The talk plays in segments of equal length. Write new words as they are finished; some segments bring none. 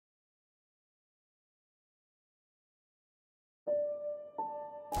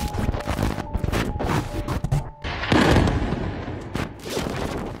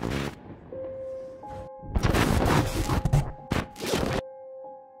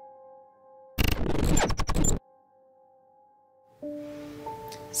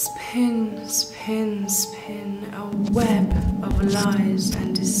Spin, spin, spin, a web of lies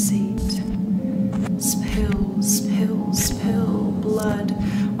and deceit. Spill, spill, spill blood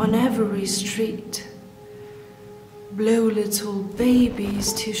on every street. Blow little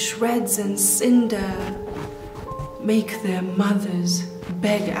babies to shreds and cinder. Make their mothers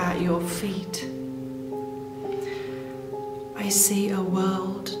beg at your feet. I see a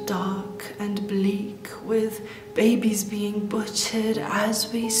world dark and bleak, with babies being butchered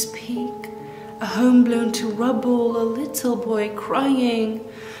as we speak. A home blown to rubble, a little boy crying,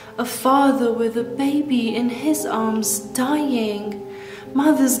 a father with a baby in his arms dying,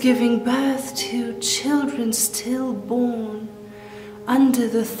 mothers giving birth to children stillborn, under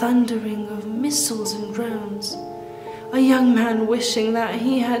the thundering of missiles and drones. A young man wishing that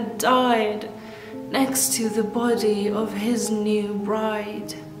he had died next to the body of his new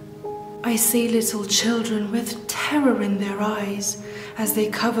bride. I see little children with terror in their eyes as they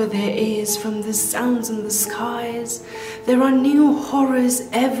cover their ears from the sounds in the skies. There are new horrors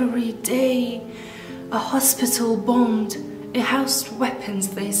every day. A hospital bombed, it housed weapons,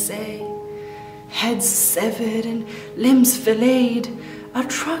 they say. Heads severed and limbs filleted, a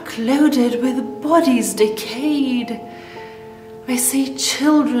truck loaded with bodies decayed. I see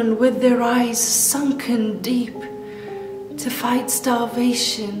children with their eyes sunken deep. To fight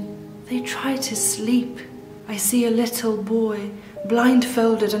starvation, they try to sleep. I see a little boy,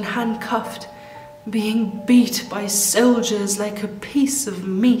 blindfolded and handcuffed, being beat by soldiers like a piece of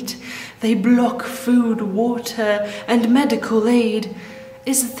meat. They block food, water, and medical aid.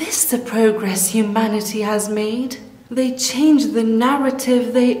 Is this the progress humanity has made? They change the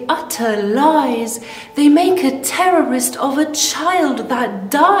narrative, they utter lies. They make a terrorist of a child that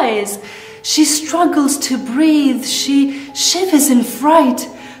dies. She struggles to breathe, she shivers in fright.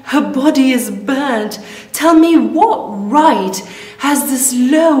 Her body is burnt. Tell me, what right has this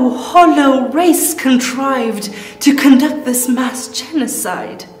low, hollow race contrived to conduct this mass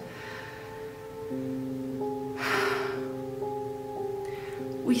genocide?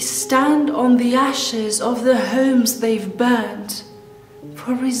 We stand on the ashes of the homes they've burnt,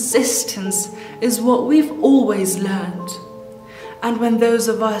 for resistance is what we've always learned. And when those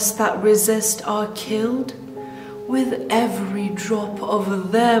of us that resist are killed, with every drop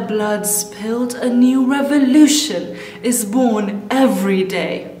of their blood spilled, a new revolution is born every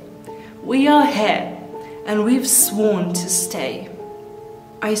day. We are here, and we've sworn to stay.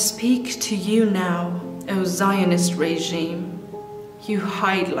 I speak to you now, O Zionist regime. You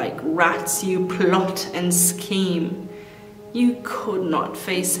hide like rats, you plot and scheme. You could not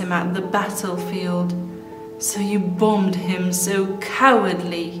face him at the battlefield, so you bombed him so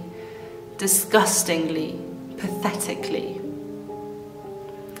cowardly, disgustingly, pathetically.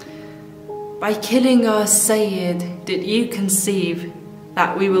 By killing our Sayyid, did you conceive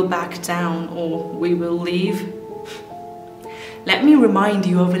that we will back down or we will leave? Let me remind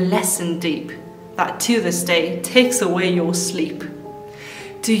you of a lesson deep that to this day takes away your sleep.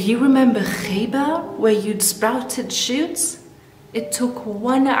 Do you remember HAIDER, where you'd sprouted shoots? It took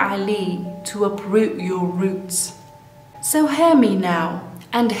one Ali to uproot your roots. So hear me now,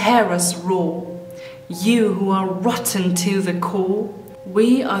 and hear us roar. You who are rotten to the core,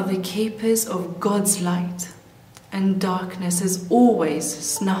 we are the keepers of God's light, and darkness is always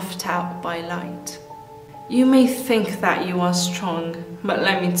snuffed out by light. You may think that you are strong, but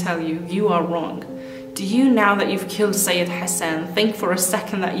let me tell you, you are wrong. Do you, now that you've killed Sayyid Hassan, think for a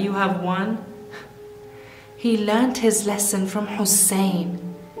second that you have won? He learnt his lesson from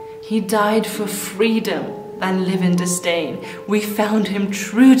Hussein. He died for freedom than live in disdain. We found him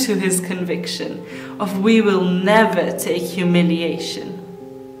true to his conviction of we will never take humiliation.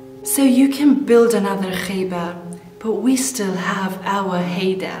 So you can build another Khaybar, but we still have our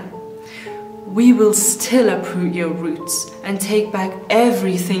HAIDER. We will still uproot your roots and take back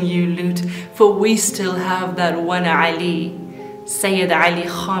everything you loot, for we still have that one Ali, Sayyid Ali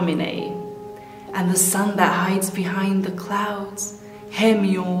Khamenei. And the sun that hides behind the clouds, hear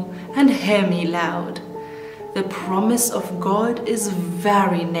me all and hear me loud. The promise of God is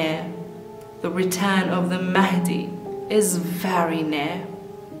very near. The return of the Mahdi is very near.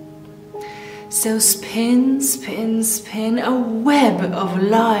 So spin, spin, spin a web of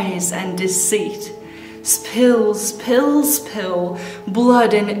lies and deceit. Spill, spill, spill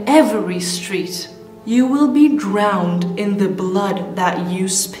blood in every street. You will be drowned in the blood that you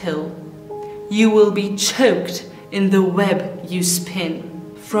spill. You will be choked in the web you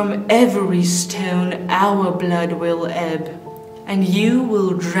spin. From every stone our blood will ebb, and you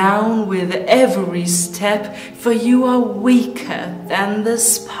will drown with every step, for you are weaker than the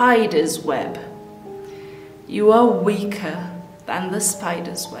spider's web. You are weaker than the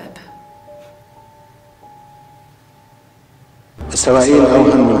spider's web. إسرائيل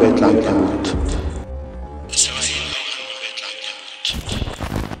أوهن من بيت العنكبوت.